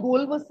thought my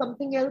goal was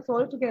something else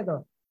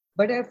altogether,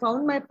 but I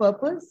found my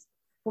purpose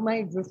for my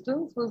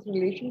existence was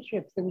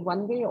relationships in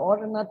one way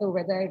or another,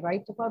 whether I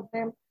write about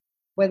them,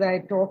 whether I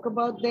talk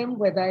about them,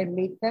 whether I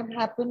make them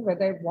happen,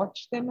 whether I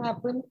watch them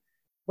happen,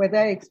 whether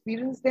I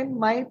experience them.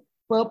 My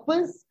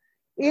purpose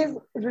is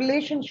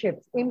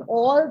relationships in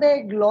all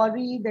their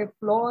glory, their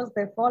flaws,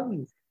 their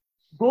follies.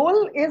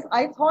 Goal is,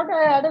 I thought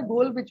I had a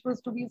goal which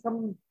was to be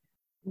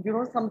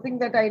something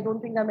that I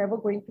don't think I'm ever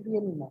going to be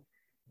anymore,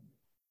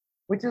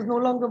 which is no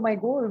longer my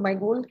goal. My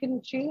goal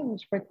can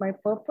change, but my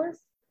purpose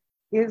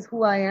is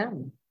who I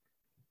am.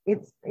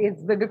 It's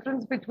the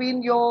difference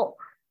between your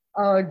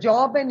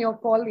job and your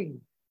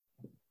calling.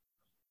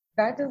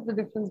 That is the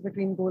difference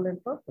between goal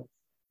and purpose.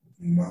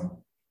 Wow.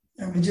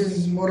 Which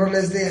is more or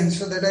less the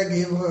answer that I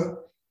gave her.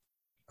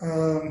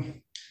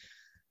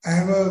 I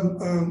have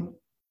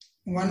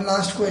one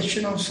last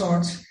question of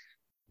sorts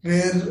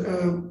where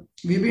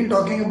we've been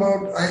talking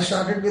about, I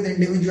started with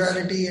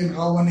individuality and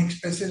how one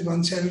expresses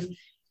oneself.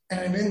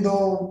 And even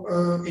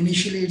though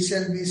initially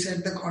itself we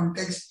set the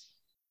context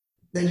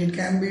that it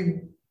can be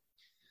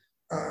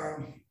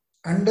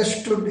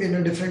understood in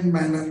a different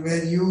manner,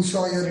 where you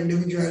saw your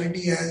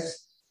individuality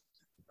as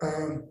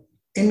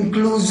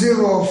inclusive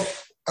of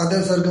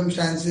other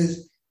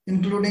circumstances,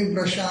 including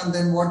Prashant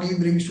and what he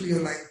brings to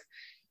your life.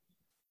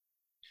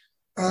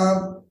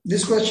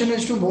 This question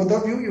is to both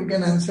of you. You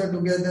can answer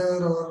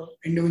together or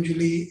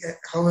individually,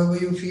 however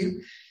you feel.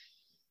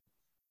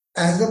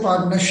 As a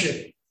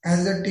partnership,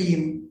 as a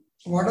team,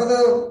 what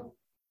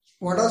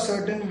are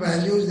certain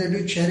values that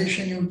you cherish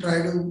and you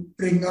try to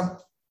bring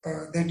up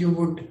that you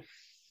would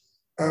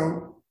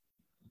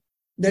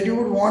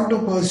want to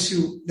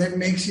pursue that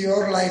makes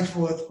your life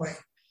worthwhile?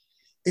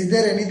 Is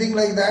there anything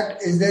like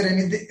that? Is there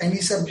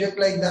any subject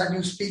like that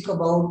you speak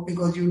about?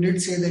 Because you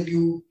did say that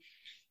you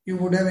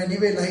would have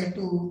anyway liked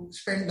to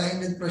spend time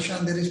with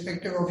Prashant,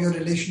 irrespective of your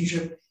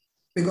relationship,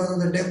 because of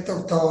the depth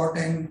of thought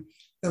and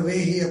the way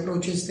he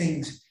approaches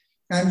things.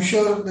 I'm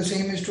sure the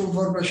same is true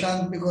for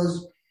Prashant,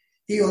 because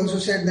he also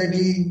said that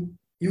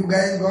you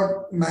guys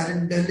got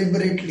married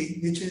deliberately,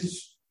 which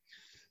is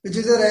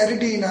a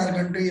rarity in our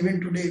country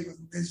even today.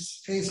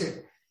 Let's face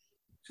it.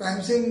 So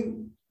I'm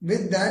saying,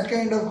 with that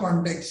kind of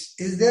context,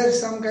 is there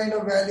some kind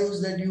of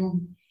values that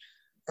you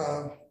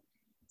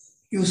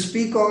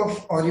speak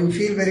of or you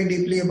feel very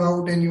deeply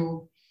about, and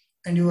you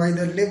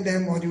either live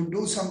them or you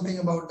do something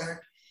about that?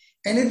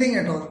 Anything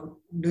at all?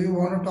 Do you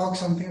want to talk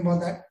something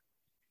about that?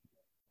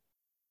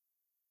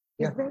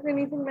 Yeah. Is there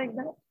anything like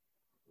that?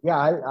 Yeah,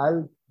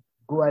 I'll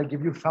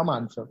give you some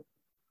answer.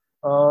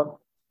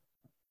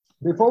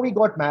 Before we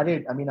got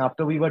married, I mean,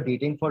 after we were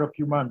dating for a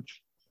few months,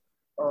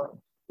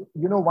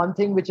 one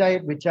thing which I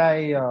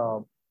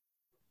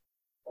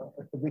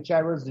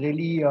was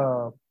really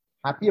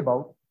happy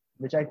about,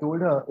 which I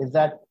told her, is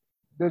that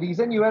the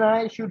reason you and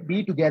I should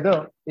be together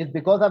is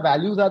because our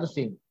values are the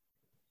same.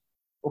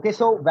 Okay,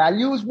 so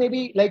values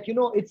maybe like,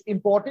 it's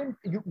important.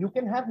 You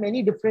can have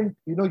many different,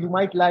 you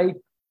might like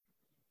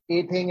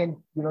a thing and,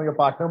 your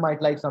partner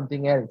might like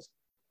something else.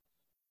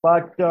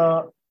 But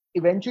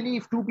eventually,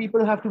 if two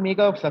people have to make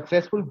a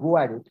successful go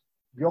at it,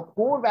 your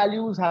core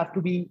values have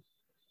to be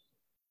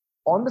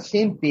on the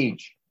same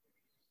page,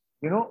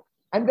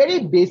 and very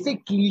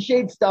basic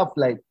cliched stuff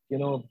like,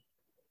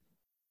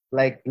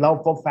 like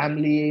love for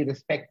family,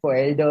 respect for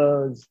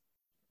elders,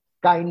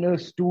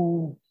 kindness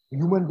to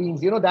human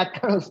beings, that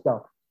kind of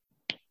stuff.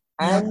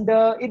 And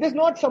it is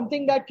not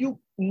something that you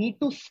need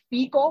to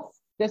speak of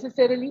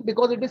necessarily,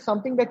 because it is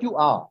something that you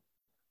are.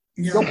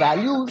 Yeah. Your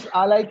values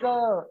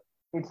are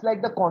it's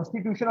like the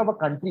constitution of a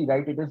country,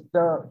 right? It is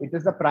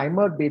the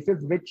primer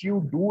basis which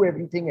you do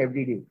everything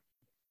every day,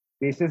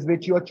 basis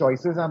which your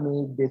choices are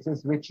made,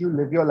 basis which you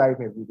live your life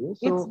every day.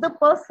 So it's the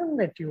person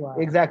that you are.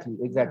 Exactly.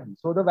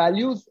 So the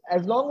values,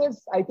 as long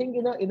as I think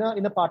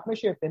in a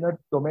partnership, in a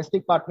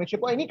domestic partnership,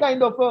 or any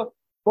kind of a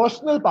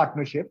personal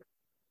partnership,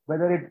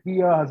 whether it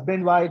be a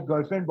husband, wife,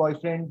 girlfriend,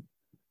 boyfriend,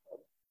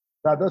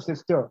 brother,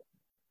 sister,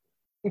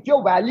 if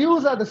your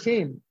values are the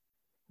same,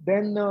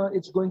 then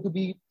it's going to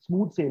be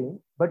smooth sailing.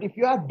 But if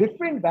you have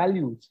different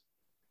values,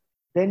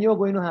 then you're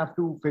going to have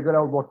to figure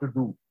out what to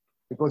do,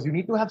 because you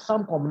need to have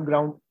some common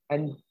ground.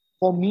 And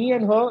for me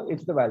and her,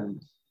 it's the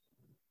values.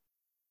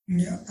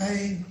 Yeah,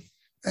 I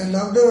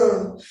love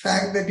the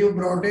fact that you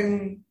brought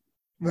in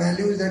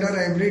values that are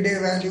everyday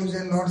values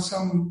and not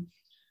some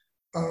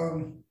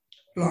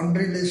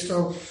laundry list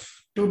of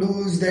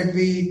to-dos that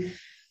we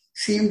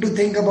seem to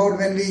think about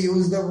when we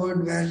use the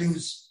word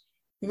values.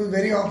 Because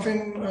very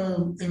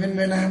often, even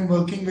when I'm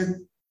working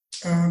with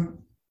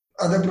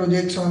other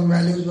projects on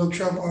values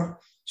workshop or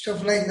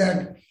stuff like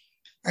that,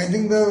 I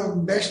think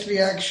the best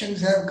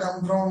reactions have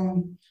come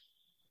from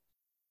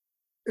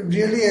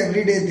really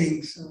everyday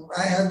things.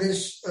 I have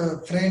this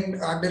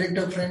art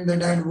director friend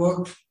that I had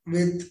worked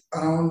with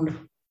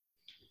around,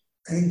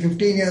 I think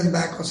 15 years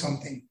back or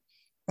something.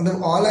 And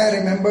all I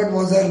remembered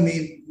was her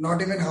name,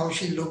 not even how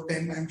she looked,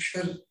 and I'm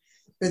sure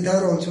with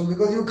her also,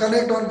 because you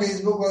connect on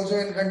Facebook also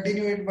and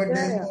continue it, but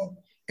there's no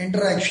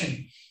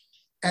interaction.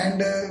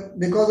 And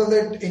because of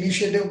that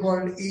initiative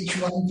called Each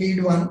One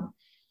Feed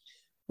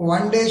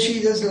one day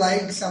she just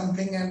liked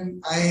something,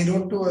 and I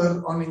wrote to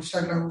her on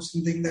Instagram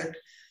something that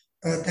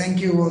thank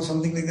you or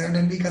something like that,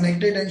 and we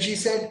connected. And she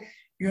said,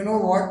 you know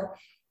what,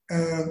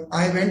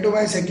 I went to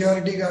my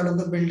security guard of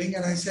the building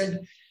and I said,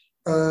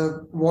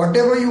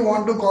 whatever you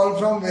want to call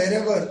from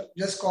wherever,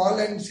 just call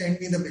and send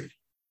me the bill.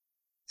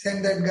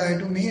 Send that guy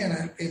to me and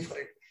I'll pay for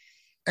it.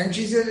 And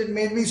she said, it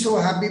made me so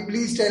happy.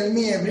 Please tell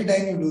me every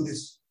time you do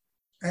this.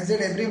 I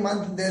said, every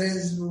month there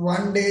is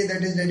one day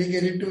that is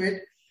dedicated to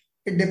it.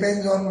 It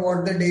depends on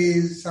what the day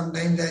is.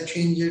 Sometimes I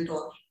change it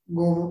or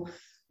go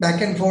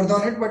back and forth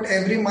on it. But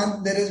every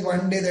month there is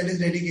one day that is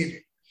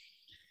dedicated.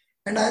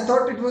 And I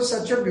thought it was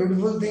such a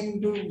beautiful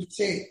thing to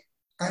say.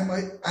 I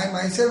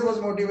myself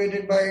was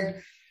motivated by it.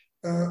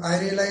 I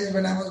realized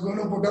when I was going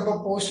to put up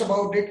a post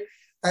about it,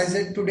 I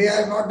said, today I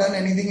have not done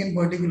anything in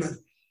particular.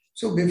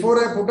 So before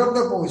I put up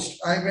the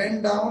post, I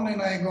went down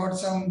and I got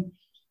some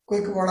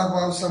quick vada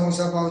pav,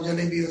 samosa pav,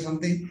 jalebi or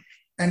something,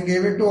 and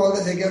gave it to all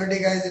the security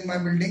guys in my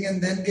building,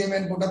 and then came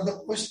and put up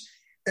the post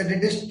that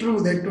it is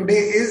true that today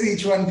is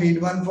Each One Feed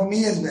One for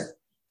me as well.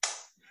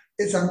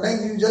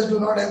 Sometimes you just do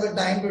not have the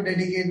time to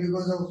dedicate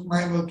because of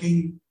my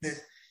working there.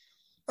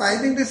 I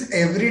think this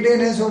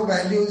everydayness of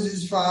values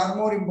is far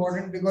more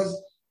important, because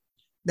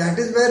that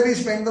is where we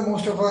spend the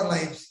most of our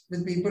lives,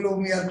 with people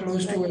whom we are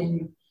close to,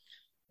 and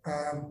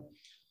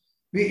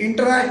we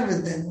interact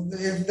with them.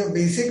 If the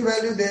basic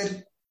value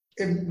there,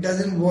 it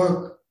doesn't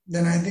work,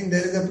 then I think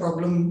there is a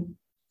problem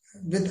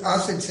with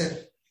us itself.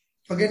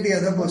 Forget the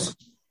other person.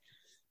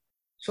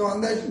 So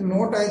on that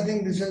note, I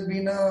think this has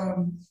been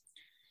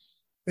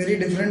very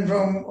different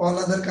from all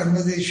other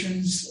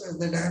conversations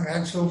that I've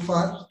had so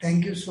far.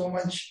 Thank you so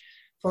much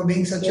for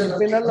being such It's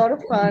been a lot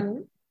of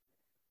fun.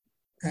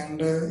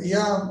 And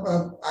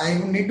I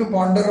need to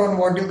ponder on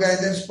what you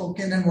guys have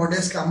spoken and what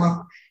has come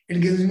up. It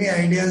gives me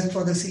ideas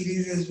for the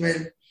series as well.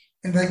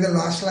 In fact, the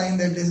last line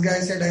that this guy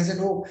said, I said,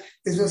 oh,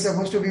 this was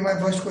supposed to be my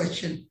first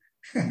question.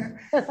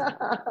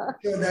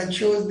 So that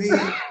shows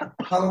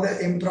how the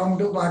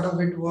impromptu part of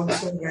it works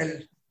so well.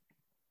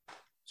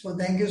 So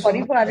thank you so much.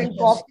 Sorry for having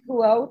coughed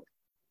throughout.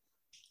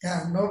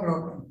 Yeah, no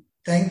problem.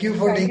 Thank you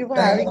for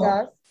having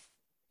us.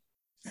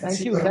 Thank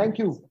you.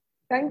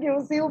 Thank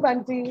you. See you,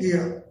 Bunty. See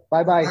you.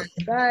 Bye-bye.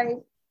 Bye.